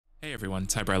Hey everyone,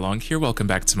 Tybrilong here. Welcome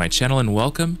back to my channel and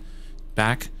welcome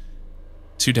back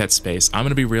to Dead Space. I'm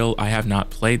gonna be real, I have not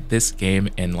played this game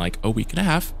in like a week and a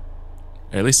half.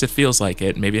 Or at least it feels like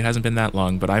it. Maybe it hasn't been that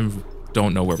long, but I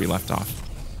don't know where we left off.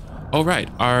 Oh right,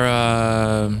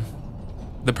 the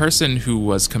person who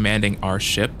was commanding our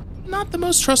ship, not the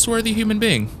most trustworthy human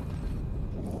being.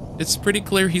 It's pretty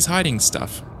clear he's hiding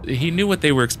stuff. He knew what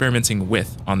they were experimenting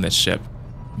with on this ship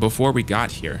before we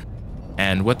got here.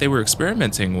 And what they were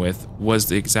experimenting with was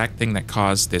the exact thing that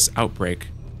caused this outbreak.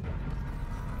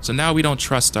 So now we don't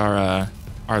trust our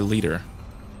leader.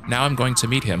 Now I'm going to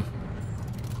meet him.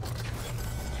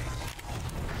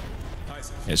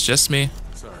 It's just me.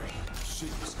 Sorry.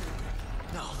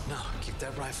 No, keep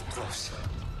that rifle close.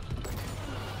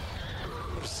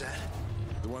 What is that?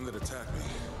 The one that attacked me.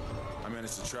 I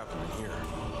managed to trap him in here.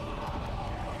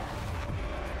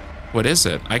 What is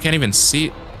it? I can't even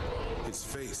see. His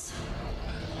face.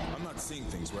 I'm not seeing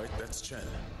things right. That's Chen.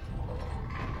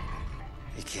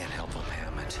 You can't help him,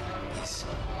 Hammond.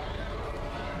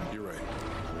 You're right.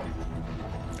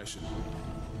 I should.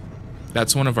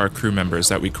 That's one of our crew members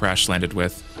that we crash landed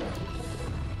with.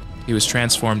 He was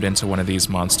transformed into one of these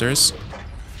monsters.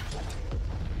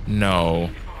 No.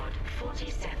 I worked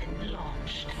with him.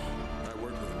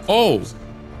 Oh!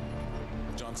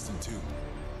 Johnston too.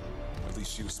 At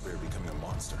least she was spared becoming a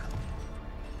monster.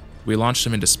 We launched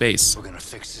him into space. We're gonna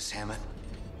fix this, Hammond.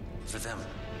 For them.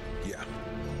 Yeah.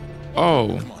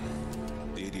 Oh. Come on.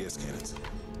 The ADS cannons.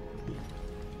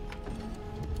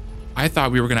 I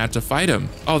thought we were gonna have to fight him.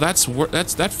 Oh, that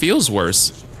feels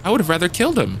worse. I would have rather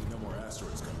killed him. No more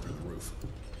asteroids coming through the roof.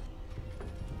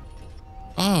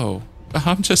 Oh,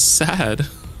 I'm just sad.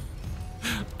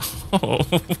 Oh.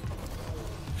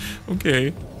 Okay.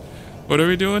 What are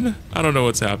we doing? I don't know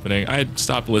what's happening. I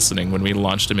stopped listening when we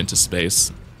launched him into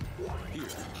space. Here.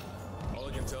 All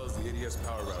I can tell is the ADS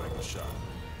power routing was shot.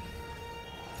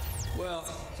 Well,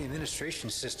 the administration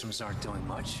systems aren't doing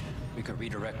much. We could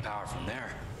redirect power from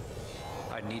there.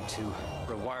 I'd need to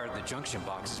rewire the junction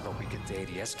boxes, but we get the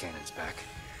ADS cannons back.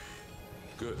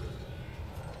 Good.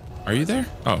 Are you there?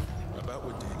 Oh. About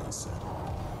what Daniel said.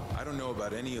 I don't know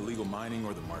about any illegal mining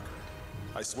or the marker.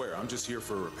 I swear, I'm just here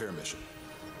for a repair mission.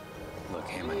 Look,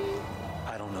 Hammond,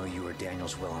 I don't know you or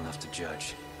Daniels well enough to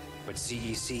judge, but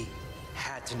CEC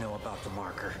had to know about the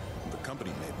marker. The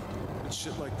company maybe, but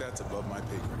shit like that's above my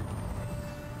pay grade.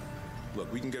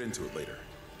 Look, we can get into it later.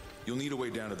 You'll need a way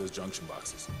down to those junction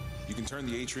boxes. You can turn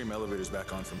the atrium elevators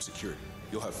back on from security.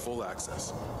 You'll have full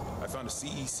access. I found a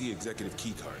CEC executive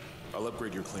key card. I'll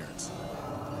upgrade your clearance.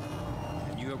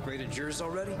 And you upgraded yours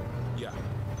already? Yeah,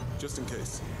 just in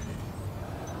case.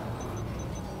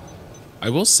 I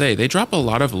will say, they drop a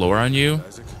lot of lore on you,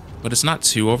 Isaac, but it's not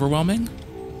too overwhelming.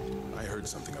 I heard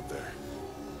something up there.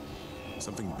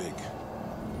 Something big.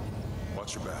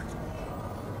 Watch your back.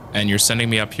 And you're sending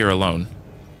me up here alone.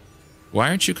 Why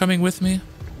aren't you coming with me?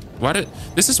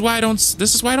 This is why I don't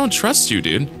trust you,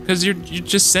 dude. Because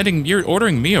you're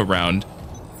ordering me around.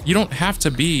 You don't have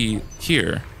to be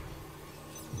here.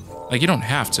 Like, you don't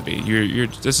have to be.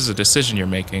 This is a decision you're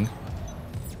making.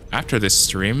 After this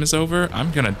stream is over,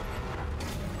 I'm gonna...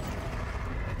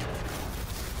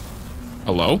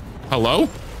 Hello? Hello?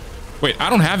 Wait, I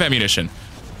don't have ammunition.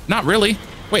 Not really.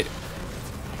 Wait.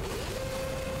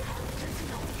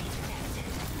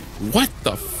 What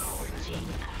the f...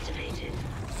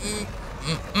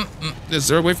 Is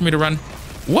there a way for me to run?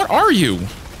 What are you?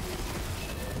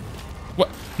 What?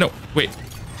 No, wait.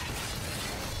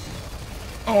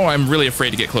 Oh, I'm really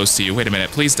afraid to get close to you. Wait a minute,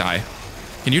 please die.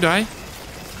 Can you die?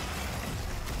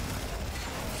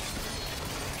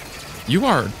 You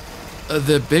are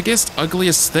the biggest,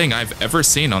 ugliest thing I've ever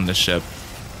seen on this ship.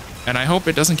 And I hope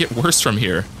it doesn't get worse from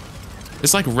here.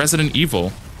 It's like Resident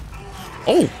Evil.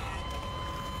 Oh!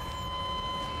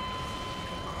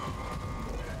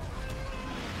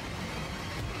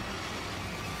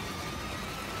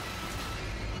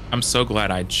 I'm so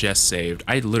glad I just saved.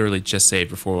 I literally just saved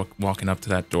before walking up to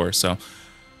that door, so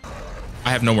I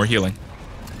have no more healing.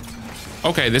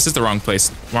 Okay, this is the wrong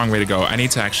place, wrong way to go. I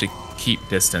need to actually keep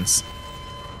distance.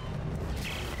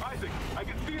 Isaac, I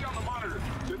can see it on the monitor.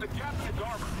 There's a gap in its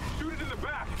armor. Shoot it in the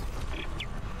back.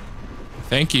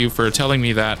 Thank you for telling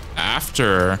me that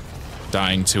after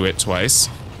dying to it twice.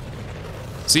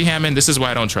 See, Hammond, this is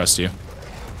why I don't trust you.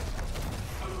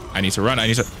 I need to run, I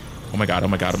need to... Oh my god, oh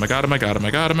my god, oh my god, oh my god, oh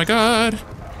my god, oh my god.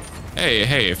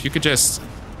 Hey, if you could just...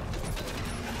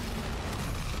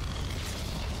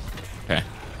 Okay.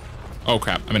 Oh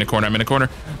crap, I'm in a corner.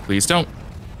 Please don't.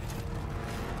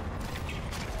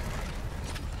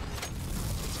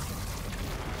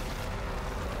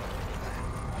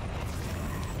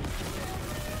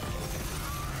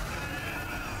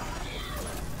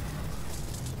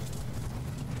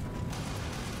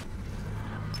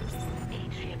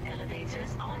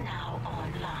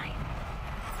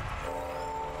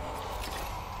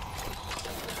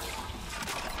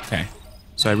 Okay.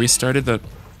 So I restarted the...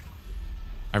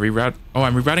 I reroute... Oh,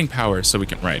 I'm rerouting power so we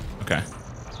can... Right. Okay.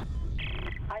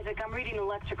 Isaac, I'm reading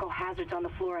electrical hazards on the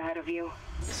floor ahead of you.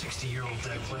 60-year-old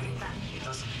deck plating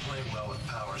doesn't play well with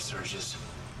power surges.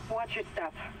 Watch your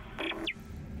step.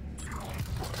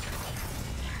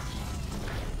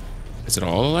 Is it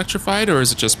all electrified or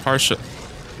is it just partial?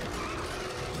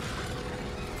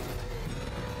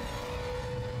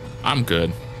 I'm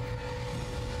good.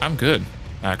 I'm good,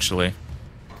 actually.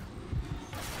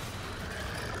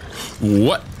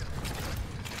 What?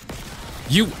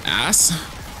 You ass?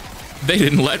 They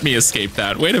didn't let me escape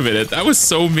that. Wait a minute, that was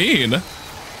so mean.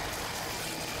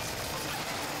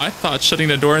 I thought shutting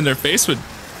the door in their face would...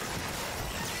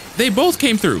 They both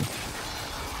came through.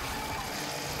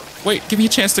 Wait, give me a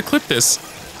chance to clip this.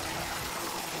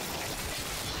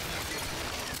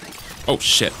 Oh,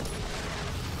 shit.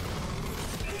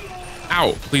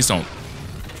 Ow, please don't.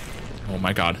 Oh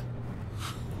my god.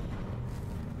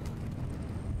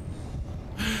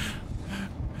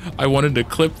 I wanted to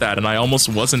clip that and I almost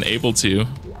wasn't able to.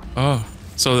 Oh,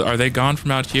 so are they gone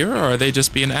from out here or are they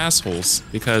just being assholes?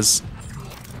 Because...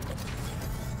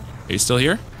 Are you still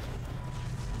here?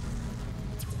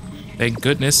 Thank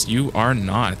goodness you are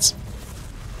not.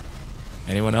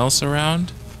 Anyone else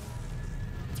around?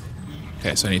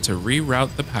 Okay, so I need to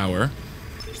reroute the power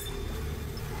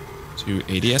to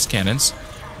ADS cannons.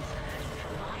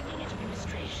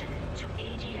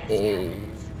 Oh,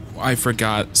 I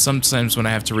forgot. Sometimes when I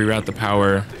have to reroute the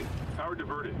power... Power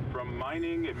diverted from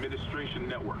mining administration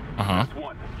network. Uh-huh. That's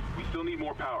one. We still need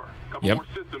more power. A couple Yep. more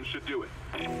systems should do it.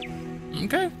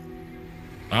 Okay.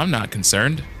 I'm not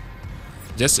concerned.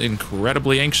 Just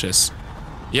incredibly anxious.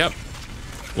 Yep.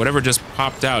 Whatever just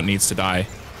popped out needs to die.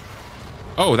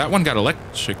 Oh, that one got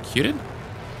electrocuted?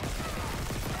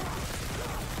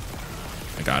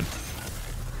 My god.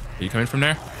 Are you coming from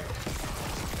there?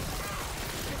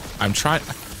 I'm trying...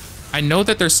 I know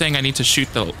that they're saying I need to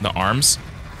shoot the arms,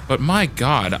 but my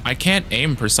god, I can't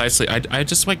aim precisely. I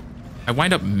just, like... I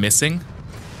wind up missing.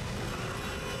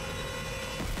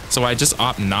 So I just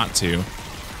opt not to.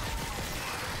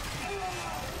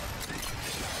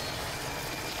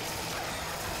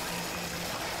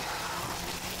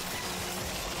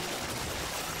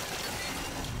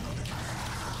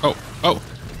 Oh, oh.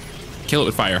 Kill it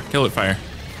with fire. Kill it with fire.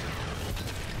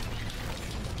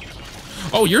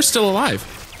 Oh, you're still alive.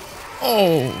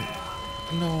 Oh,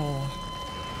 no.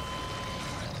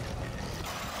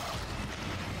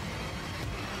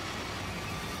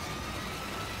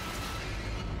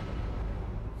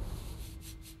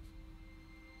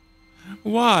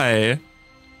 Why?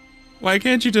 Why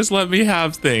can't you just let me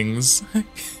have things?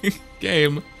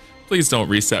 Game, please don't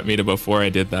reset me to before I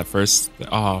did that first.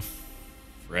 Oh,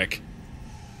 frick.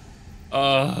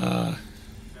 Network.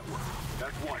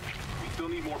 That's one. We still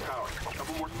need more power. A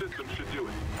couple more systems should do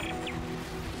it.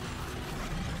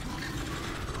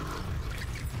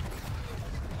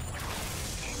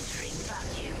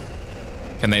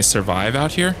 Can they survive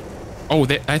out here? Oh,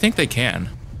 I think they can.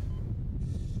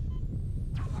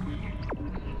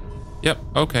 Yep,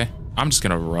 okay. I'm just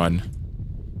gonna run.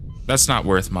 That's not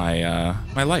worth my,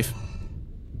 my life.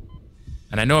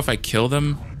 And I know if I kill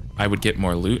them, I would get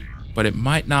more loot, but it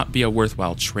might not be a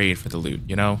worthwhile trade for the loot,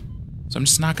 you know? So I'm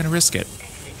just not gonna risk it.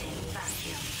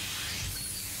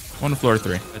 On to floor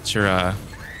 3. That's your,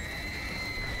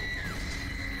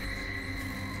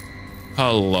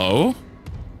 Hello?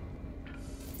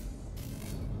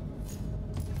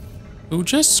 Who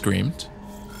just screamed?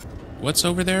 What's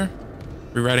over there?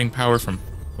 Rewriting power from...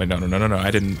 Wait, no,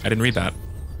 I didn't read that.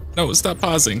 No, stop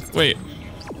pausing. Wait.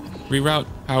 Reroute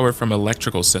power from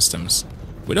electrical systems.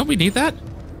 Wait, don't we need that?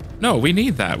 No, we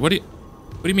need that. What do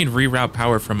you mean reroute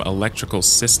power from electrical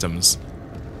systems?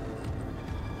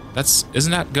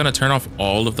 Isn't that gonna turn off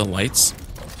all of the lights?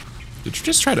 Did you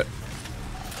just try to...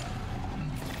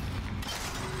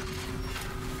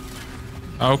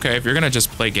 Okay, if you're gonna just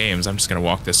play games, I'm just gonna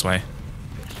walk this way.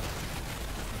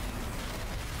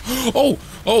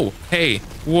 Oh, hey,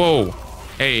 whoa.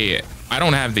 Hey, I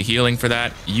don't have the healing for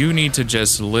that. You need to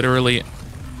just literally...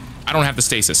 I don't have the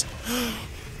stasis.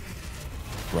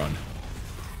 Run.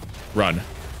 Run.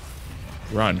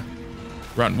 Run.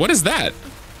 Run. What is that?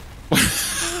 What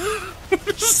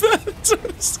is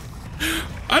that?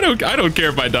 I don't care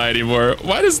if I die anymore.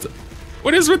 What is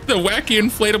with the wacky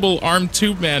inflatable armed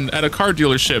tube man at a car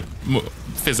dealership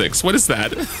physics? What is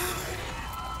that?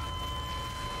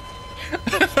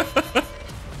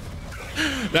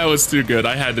 That was too good.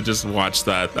 I had to just watch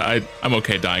that. I'm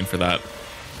okay dying for that.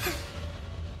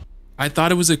 I thought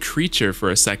it was a creature for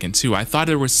a second too. I thought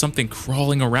there was something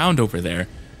crawling around over there.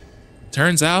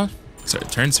 Turns out, So it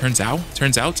turns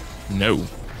out, no.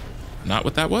 Not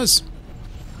what that was.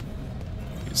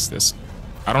 Is this?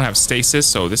 I don't have stasis,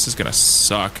 so this is gonna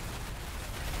suck.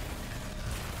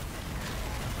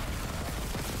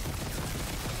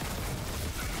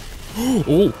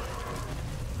 Oh!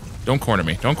 Don't corner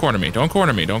me. Don't corner me. Don't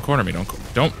corner me. Don't corner me.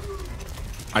 Don't.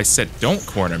 I said don't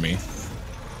corner me.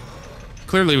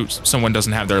 Clearly, someone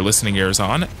doesn't have their listening ears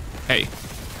on. Hey.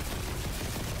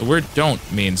 The word don't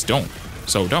means don't.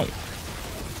 So don't.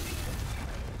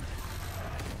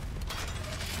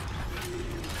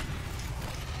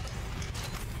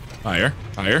 Fire.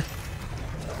 Fire.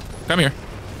 Come here.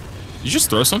 You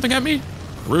just throw something at me?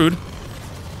 Rude.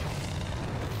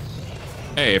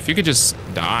 Hey, if you could just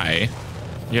die.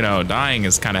 You know, dying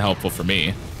is kind of helpful for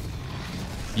me.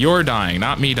 You're dying,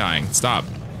 not me dying. Stop.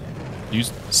 You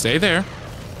stay there.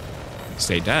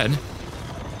 Stay dead.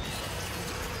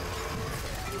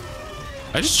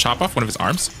 Did I just chop off one of his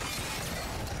arms?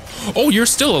 Oh, you're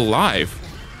still alive.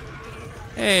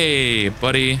 Hey,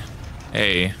 buddy.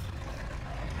 Hey.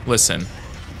 Listen.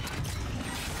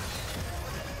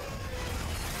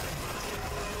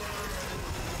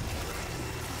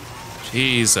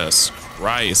 Jesus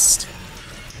Christ.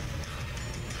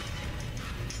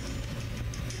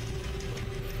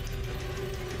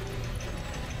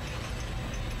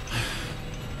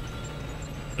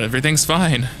 Everything's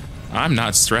fine. I'm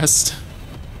not stressed.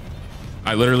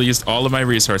 I literally used all of my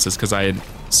resources because I had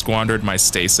squandered my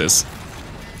stasis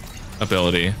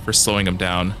ability for slowing him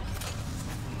down.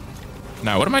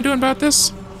 Now, what am I doing about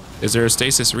this? Is there a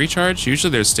stasis recharge?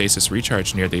 Usually there's stasis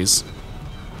recharge near these.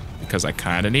 Because I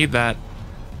kind of need that.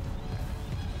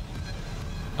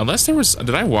 Unless there was...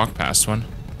 Did I walk past one?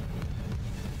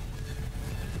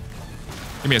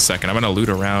 Give me a second. I'm going to loot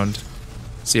around.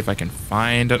 See if I can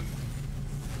find...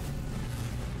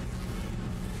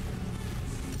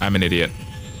 I'm an idiot.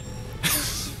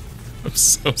 I'm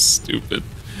so stupid.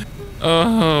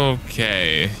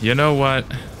 Okay. You know what?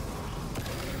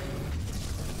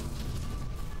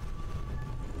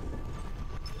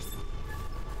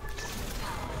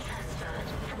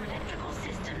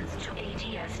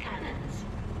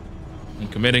 I'm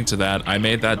committing to that. I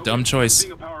made that dumb choice.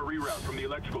 Power reroute from the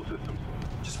electrical systems.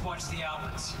 Just watch the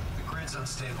outlets. The grid's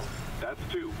unstable. That's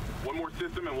 2. One more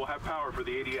system and we'll have power for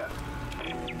the ADS.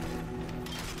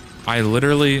 I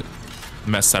literally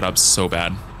messed that up so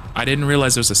bad. I didn't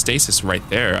realize there was a stasis right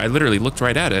there. I literally looked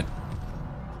right at it.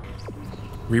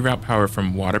 Reroute power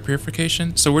from water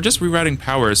purification? So we're just rerouting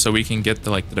power so we can get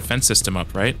the the defense system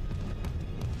up, right?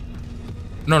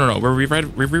 No. We're we are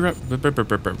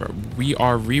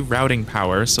rerouting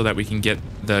power so that we can get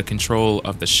the control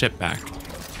of the ship back.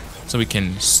 So we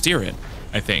can steer it,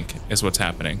 I think, is what's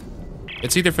happening.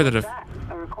 It's either for the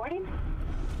A recording?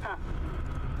 Huh.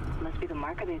 Must be the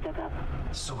marker they dug up.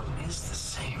 So it is the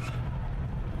same.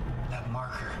 That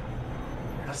marker.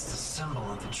 That's the symbol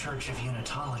of the Church of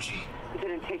Unitology.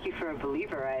 Didn't take you for a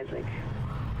believer, Isaac.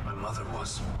 My mother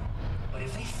was. But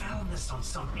if they found this on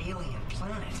some alien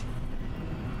planet,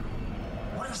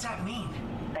 what does that mean?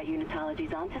 That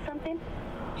Unitology's onto something?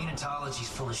 Unitology's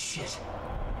full of shit.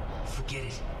 Forget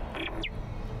it.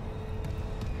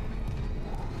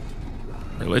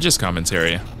 religious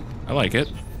commentary. I like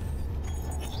it.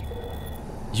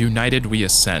 United We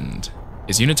Ascend.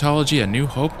 Is Unitology a new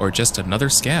hope or just another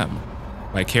scam?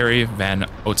 By Carrie Van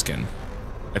Oetzgen,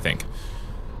 I think.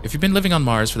 If you've been living on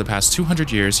Mars for the past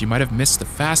 200 years, you might have missed the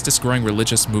fastest growing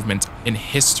religious movement in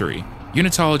history.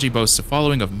 Unitology boasts a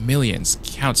following of millions,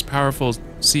 counts powerful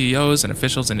CEOs and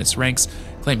officials in its ranks,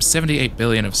 claims 78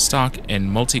 billion of stock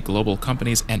in multi-global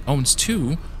companies, and owns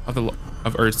 2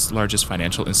 of Earth's largest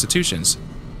financial institutions.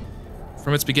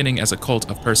 From its beginning as a cult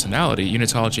of personality,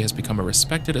 Unitology has become a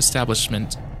respected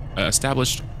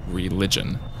established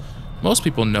religion. Most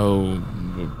people know...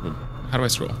 How do I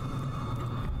scroll?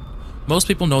 Most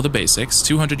people know the basics.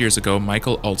 200 years ago,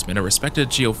 Michael Altman, a respected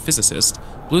geophysicist,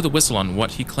 blew the whistle on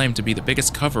what he claimed to be the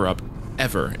biggest cover-up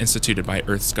ever instituted by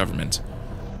Earth's government.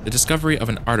 The discovery of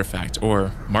an artifact,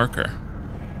 or marker,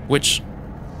 which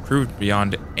proved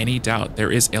beyond any doubt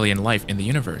there is alien life in the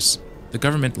universe. The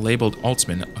government labeled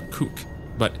Altman a kook,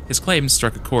 but his claims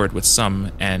struck a chord with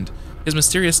some, and his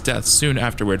mysterious death soon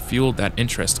afterward fueled that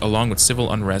interest along with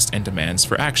civil unrest and demands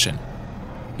for action.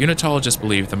 Unitologists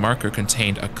believe the marker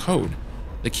contained a code,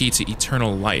 the key to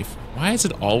eternal life. Why is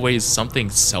it always something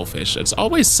selfish? It's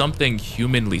always something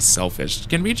humanly selfish.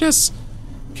 Can we just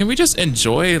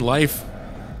enjoy life?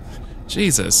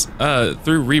 Jesus.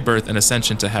 Through rebirth and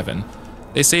ascension to heaven.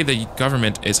 They say the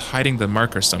government is hiding the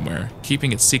marker somewhere,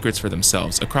 keeping its secrets for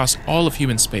themselves. Across all of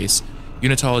human space,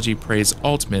 Unitology praise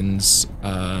Altman's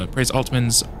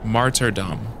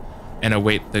martyrdom. and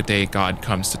await the day God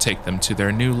comes to take them to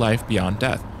their new life beyond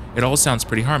death. It all sounds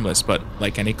pretty harmless, but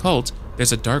like any cult,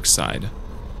 there's a dark side.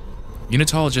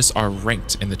 Unitologists are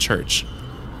ranked in the church.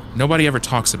 Nobody ever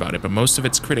talks about it, but most of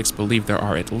its critics believe there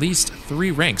are at least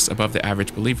 3 ranks above the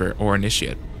average believer or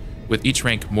initiate. With each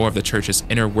rank, more of the church's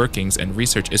inner workings and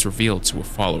research is revealed to a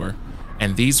follower,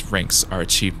 and these ranks are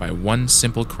achieved by one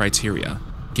simple criteria: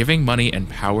 giving money and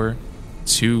power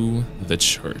to the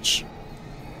church.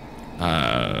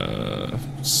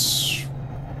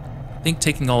 Think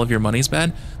taking all of your money is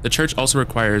bad? The church also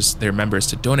requires their members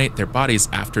to donate their bodies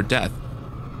after death.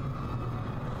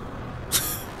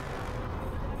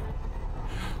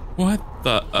 What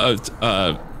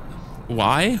the,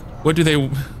 why? What do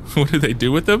they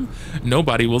do with them?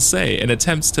 Nobody will say, and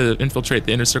attempts to infiltrate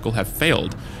the inner circle have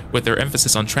failed. With their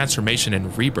emphasis on transformation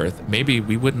and rebirth, maybe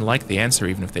we wouldn't like the answer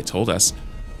even if they told us.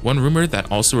 One rumor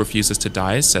that also refuses to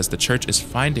die says the church is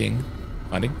funding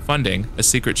a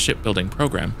secret shipbuilding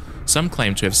program. Some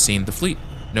claim to have seen the fleet.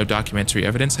 No documentary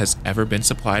evidence has ever been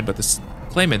supplied, but the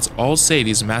claimants all say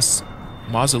these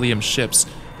mausoleum ships,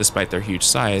 despite their huge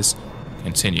size,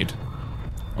 continued.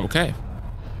 Okay.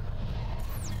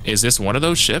 Is this one of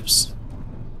those ships?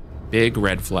 Big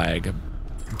red flag.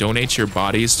 Donate your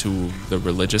bodies to the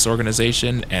religious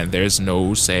organization and there's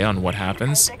no say on what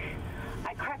happens? Isaac,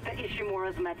 I cracked the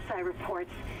Ishimura's MedSci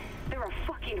reports. They're a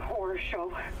fucking horror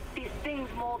show. These things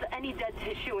mold any dead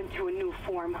tissue into a new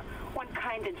form. One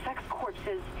kind infects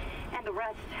corpses, and the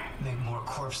rest... Make more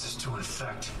corpses to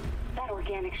infect. That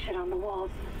organic shit on the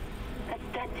walls, that's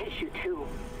dead tissue too.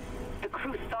 The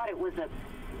crew thought it was a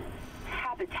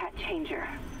habitat changer.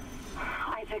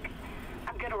 Isaac,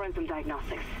 I'm gonna run some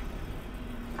diagnostics.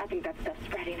 I think that stuff's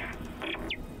spreading.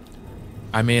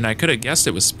 I mean, I could have guessed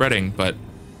it was spreading, but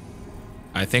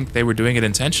I think they were doing it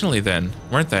intentionally then,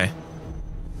 weren't they?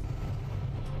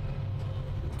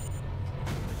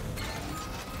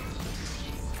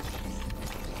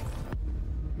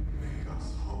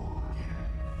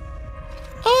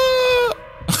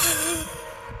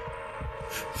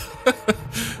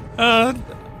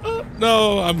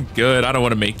 No, I'm good. I don't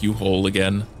want to make you whole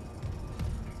again.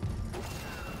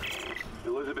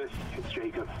 Elizabeth, it's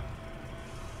Jacob.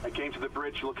 I came to the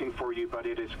bridge looking for you, but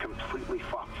it is completely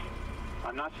fucked.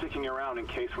 I'm not sticking around in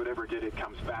case whatever did it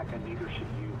comes back, and neither should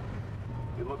you.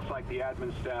 It looks like the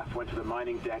admin staff went to the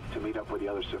mining deck to meet up with the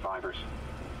other survivors.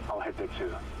 I'll head there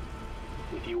too.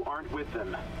 If you aren't with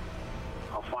them,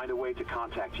 I'll find a way to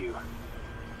contact you.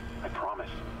 I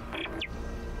promise.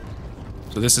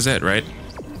 So this is it, right?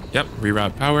 Yep,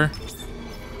 reroute power. Power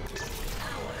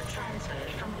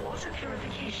transferred from water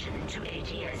purification to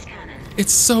ATS cannon.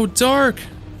 It's so dark.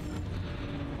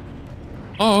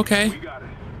 Oh, okay. We got it.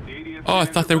 The ADS Oh, I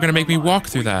thought they were gonna make me walk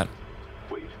through that.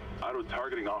 Wait, auto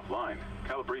targeting offline.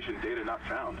 Calibration data not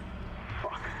found.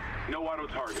 Fuck. No auto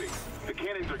targeting. The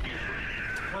cannons are useless.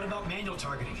 What about manual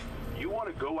targeting? You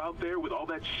want to go out there with all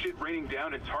that shit raining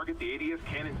down and target the ADS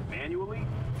cannons manually?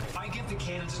 If I give the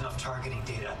cannons enough targeting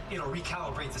data, it'll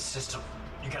recalibrate the system.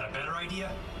 You got a better idea?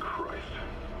 Christ.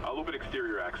 I'll open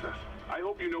exterior access. I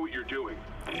hope you know what you're doing.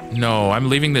 No, I'm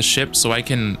leaving the ship so I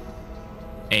can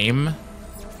aim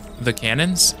the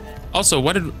cannons. Also,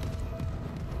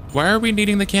 why are we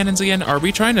needing the cannons again? Are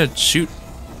we trying to shoot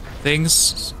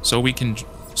things so we can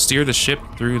steer the ship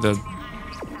through the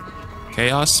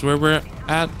chaos where we're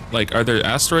at? Like, are there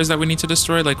asteroids that we need to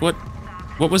destroy? Like, what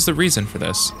was the reason for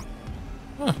this?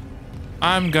 Huh.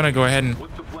 I'm gonna go ahead and...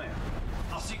 What's the plan?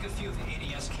 I'll seek a few of the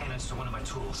ADS cannons to one of my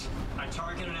tools. I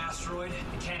target an asteroid,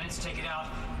 the cannons take it out,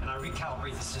 and I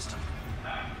recalibrate the system.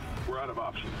 We're out of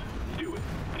options. Do it.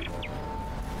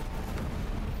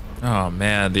 Oh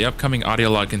man, the upcoming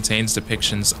audio log contains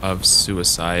depictions of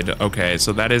suicide. Okay,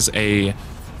 so that is a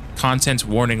content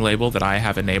warning label that I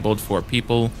have enabled for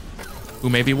people who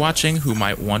may be watching who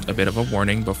might want a bit of a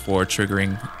warning before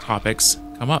triggering topics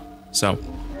come up. So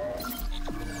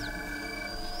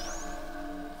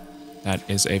that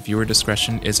is a viewer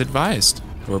discretion is advised.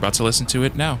 We're about to listen to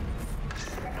it now.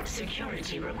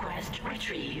 Security request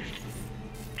retrieved.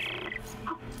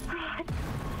 Oh, God!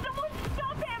 Someone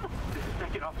stop him! This is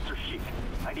Second Officer Sheik.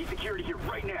 I need security here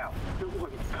right now. No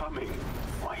one's coming.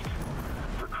 White,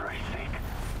 for Christ's sake,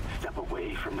 step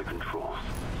away from the controls.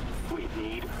 We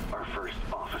need our first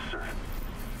officer.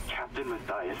 Captain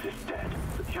Matthias is dead.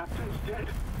 The captain's dead.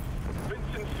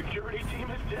 Vincent's security team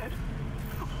is dead.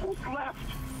 Who's left?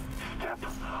 Step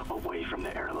away from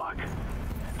the airlock.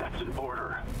 That's an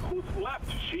order. Who's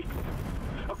left, Sheik?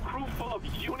 A crew full of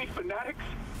uni fanatics?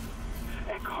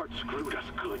 Eckhart screwed us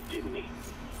good, didn't he?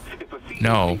 If a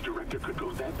No. CIA director could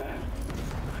go that bad,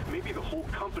 maybe the whole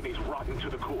company's rotten to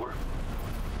the core.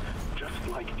 Just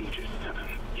like Aegis 7.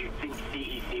 You think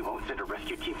CEC won't send a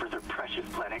rescue team for their precious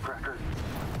planet cracker?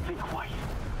 Think twice.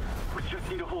 We just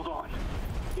need to hold on.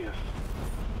 Yes.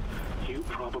 You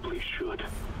probably should.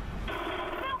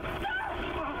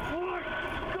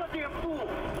 Goddamn fool!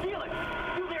 Steal it!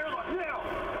 Do the airlock now!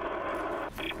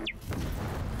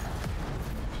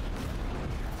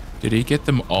 Did he get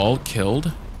them all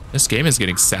killed? This game is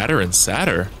getting sadder and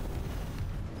sadder.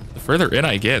 The further in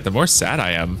I get, the more sad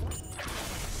I am.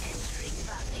 Entering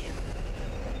vacuum.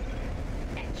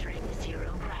 Entering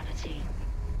zero gravity.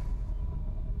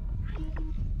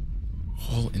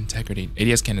 Hull integrity.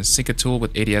 ADS cannon. Sync a tool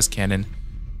with ADS cannon.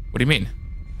 What do you mean?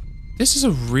 This is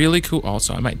a really cool...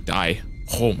 Also, I might die.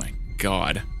 Oh my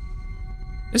god.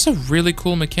 This is a really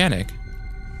cool mechanic.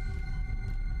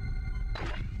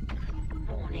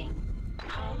 Warning.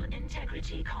 Hull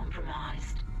integrity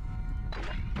compromised.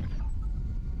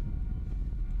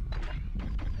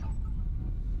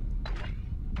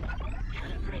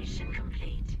 Calibration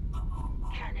complete.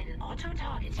 Cannon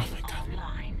auto-targeting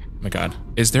online. Oh my god.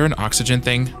 Is there an oxygen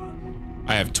thing?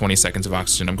 I have 20 seconds of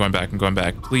oxygen. I'm going back. I'm going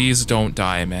back. Please don't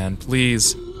die, man.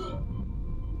 Please.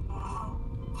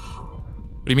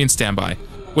 What do you mean standby?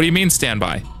 What do you mean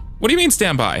standby? What do you mean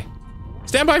standby?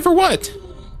 Standby for what?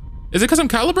 Is it because I'm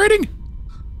calibrating?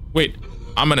 Wait,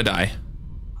 I'm gonna die.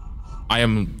 I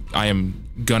am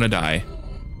gonna die.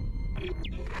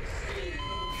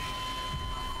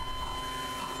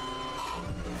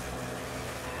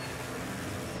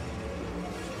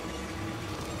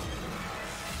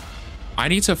 I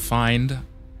need to find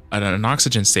an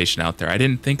oxygen station out there. I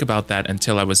didn't think about that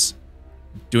until I was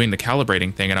doing the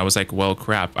calibrating thing, and I was like, well,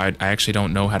 crap, I actually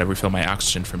don't know how to refill my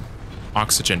oxygen from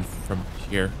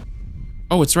here.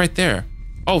 Oh, it's right there.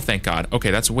 Oh, thank God. Okay,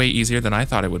 that's way easier than I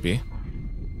thought it would be.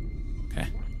 Okay.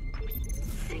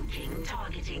 Syncing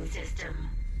targeting system.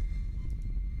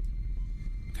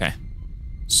 Okay.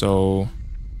 So...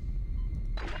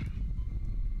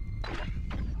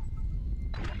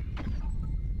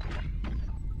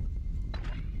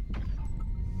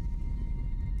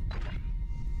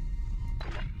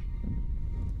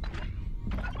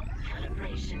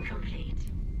 Calibration complete.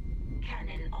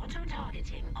 Cannon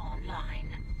auto-targeting online.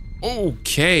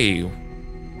 Okay.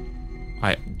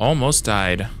 I almost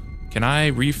died. Can I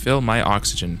refill my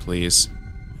oxygen, please?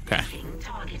 Okay.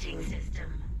 Targeting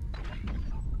system.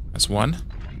 That's one.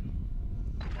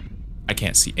 I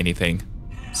can't see anything.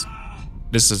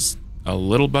 This is a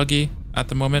little buggy at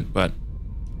the moment, but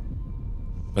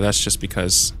that's just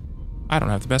because I don't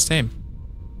have the best aim.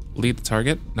 Lead the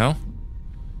target? No?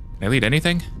 Can I lead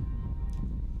anything?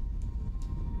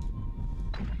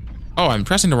 Oh, I'm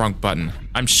pressing the wrong button.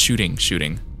 I'm shooting.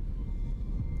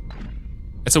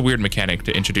 It's a weird mechanic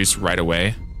to introduce right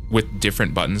away with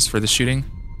different buttons for the shooting.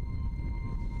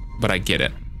 But I get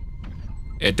it.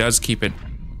 It does keep it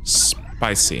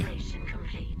spicy. Calibration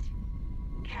complete.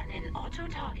 Cannon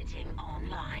auto-targeting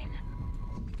online.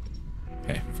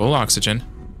 Okay, full oxygen.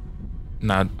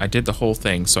 Now, I did the whole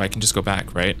thing, so I can just go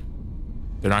back, right?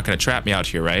 They're not going to trap me out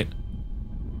here, right?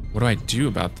 What do I do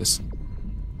about this?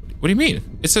 What do you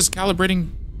mean? It says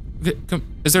calibrating...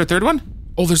 Is there a third one?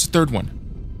 Oh, there's a third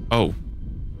one. Oh.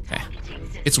 Okay.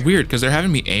 It's weird, because they're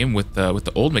having me aim with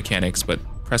the old mechanics, but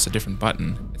press a different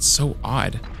button. It's so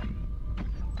odd.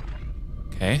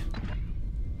 Okay.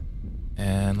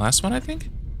 And last one, I think?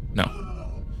 No.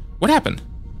 What happened?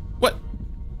 What?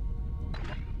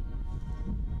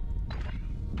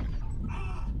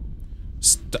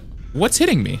 What's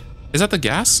hitting me? Is that the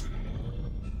gas?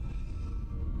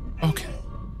 Okay.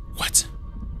 What?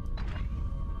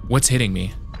 What's hitting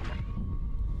me?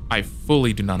 I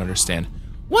fully do not understand.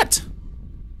 What?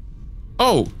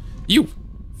 Oh, you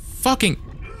fucking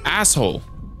asshole.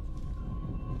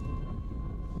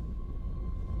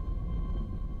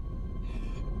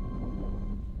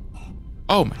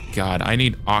 Oh my God, I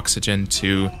need oxygen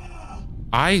too.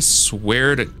 I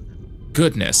swear to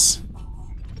goodness.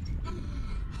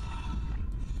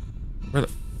 Where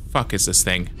the fuck is this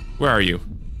thing? Where are you?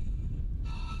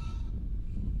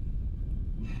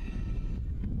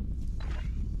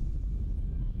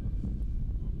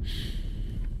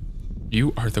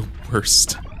 You are the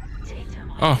worst.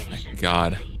 Oh my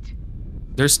God.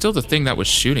 There's still the thing that was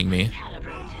shooting me.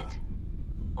 Calibrated.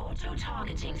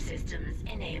 Auto-targeting systems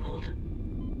enabled.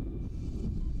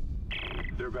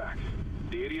 They're back.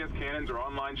 The ADS cannons are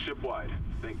online ship-wide.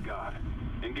 Thank God.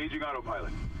 Engaging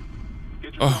autopilot.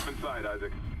 Get yourself inside,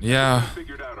 Isaac. Yeah. We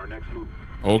figured out our next move.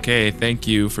 Okay, thank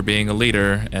you for being a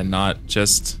leader and not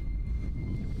just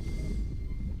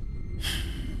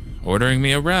ordering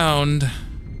me around.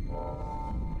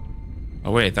 Oh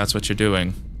wait, that's what you're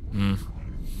doing.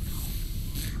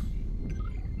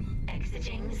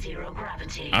 zero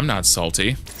gravity. I'm not salty.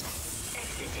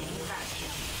 Exiting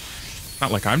vacuum.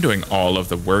 Not like I'm doing all of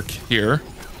the work here.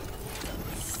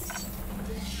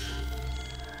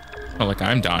 Not like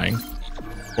I'm dying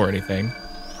or anything.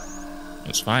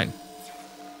 It's fine.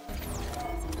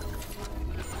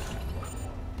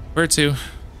 Where to?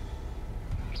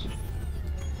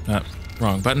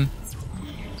 Wrong button.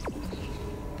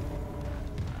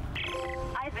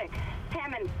 Isaac,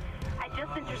 Hammond, I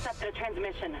just intercepted a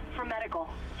transmission from medical.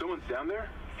 Someone's down there?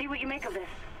 See what you make of this.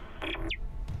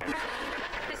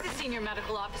 This is Senior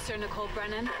Medical Officer Nicole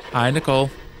Brennan. Hi,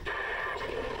 Nicole.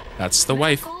 That's the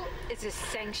wife. Medical is a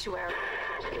sanctuary.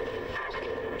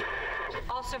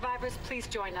 All survivors, please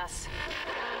join us.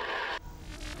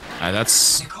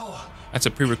 That's a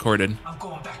pre-recorded. I'm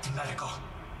going back to medical.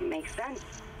 Makes sense.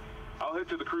 I'll head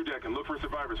to the crew deck and look for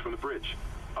survivors from the bridge.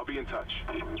 I'll be in touch.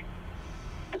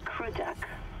 The crew deck.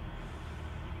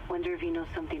 Wonder if he knows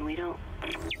something we don't.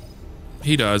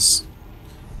 He does.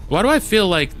 Why do I feel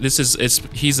like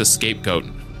he's a scapegoat?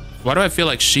 Why do I feel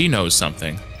like she knows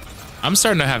something? I'm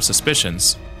starting to have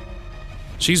suspicions.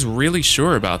 She's really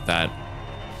sure about that.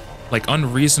 Like,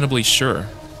 unreasonably sure.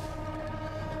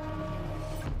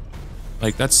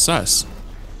 Like, that's sus.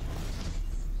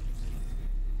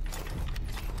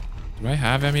 Do I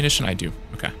have ammunition? I do.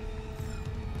 Okay.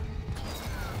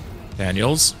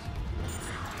 Daniels.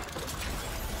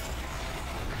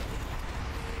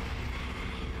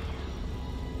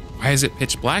 Why is it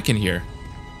pitch black in here?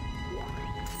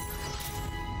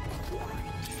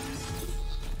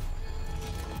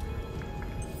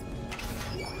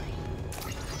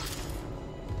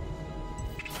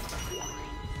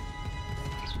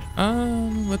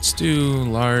 Let's do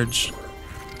large.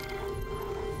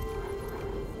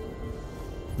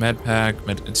 Med pack,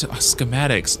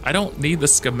 schematics. I don't need the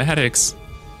schematics.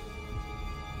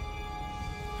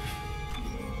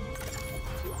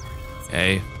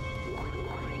 Okay.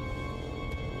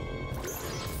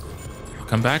 I'll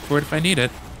come back for it if I need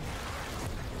it.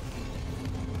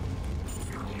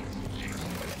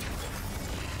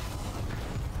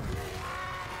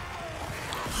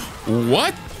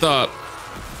 What the?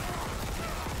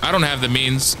 I don't have the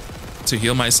means to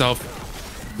heal myself.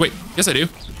 Wait, yes I do.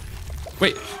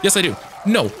 Wait, yes I do.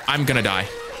 No, I'm gonna die.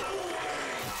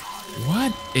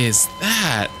 What is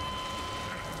that?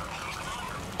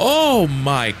 Oh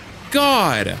my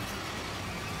God.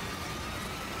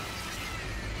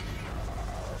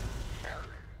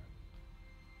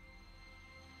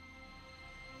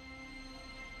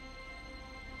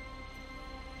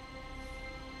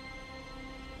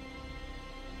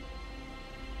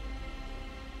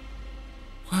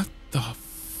 What the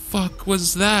fuck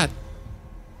was that?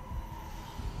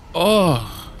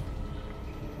 Oh.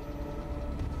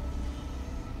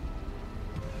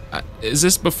 Is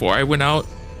this before I went out?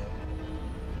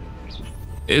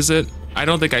 Is it? I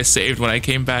don't think I saved when I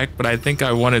came back, but I think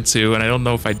I wanted to, and I don't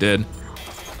know if I did.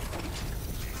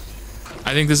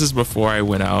 I think this is before I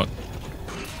went out.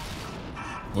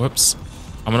 Whoops.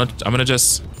 I'm gonna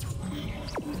just...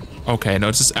 Okay, no,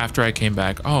 it's just after I came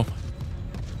back. Oh.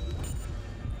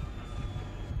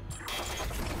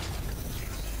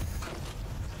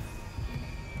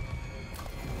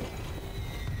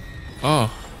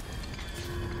 Oh.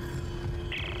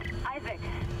 Isaac,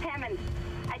 Hammond,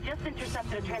 I just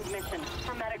intercepted a transmission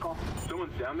from medical.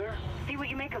 Someone's down there? See what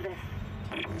you make of this.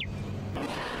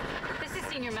 This is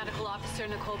Senior Medical Officer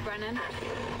Nicole Brennan.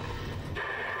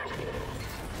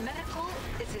 Medical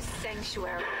is a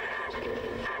sanctuary.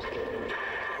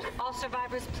 All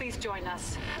survivors, please join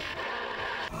us.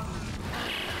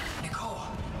 Nicole,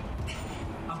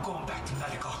 I'm going back to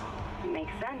medical.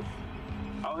 Makes sense.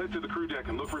 I'll head to the crew deck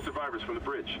and look for survivors from the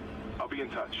bridge. I'll be in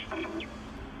touch.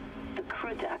 The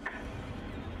crew deck.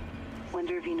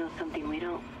 Wonder if he knows something we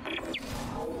don't.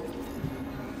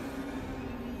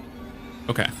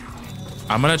 Okay.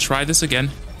 I'm gonna try this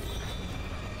again.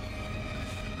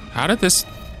 How did this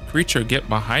creature get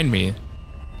behind me?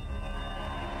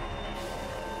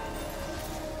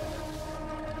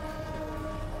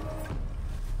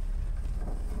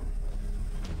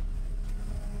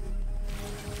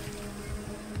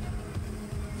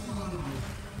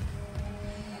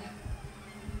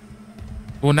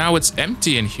 Well, now it's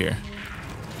empty in here.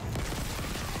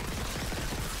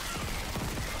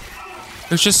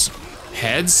 There's just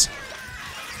heads.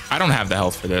 I don't have the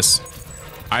health for this.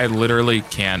 I literally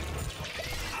can't.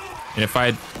 And if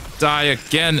I die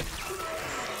again...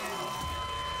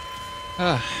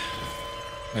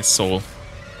 My soul.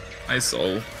 My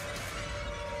soul.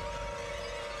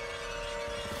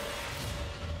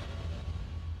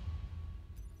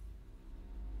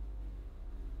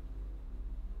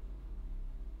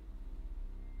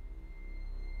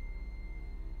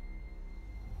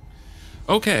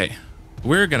 Okay,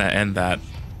 we're gonna end that.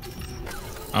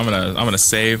 I'm gonna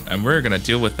save, and we're gonna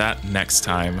deal with that next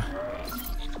time.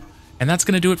 And that's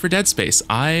gonna do it for Dead Space.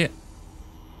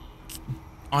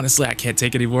 Honestly, I can't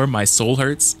take it anymore. My soul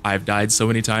hurts. I've died so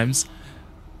many times.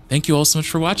 Thank you all so much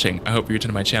for watching. I hope you return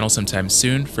to my channel sometime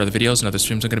soon for other videos and other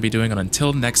streams I'm gonna be doing. And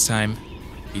until next time,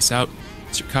 peace out.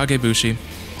 It's your Kagebushi,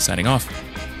 signing off.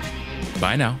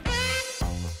 Bye now.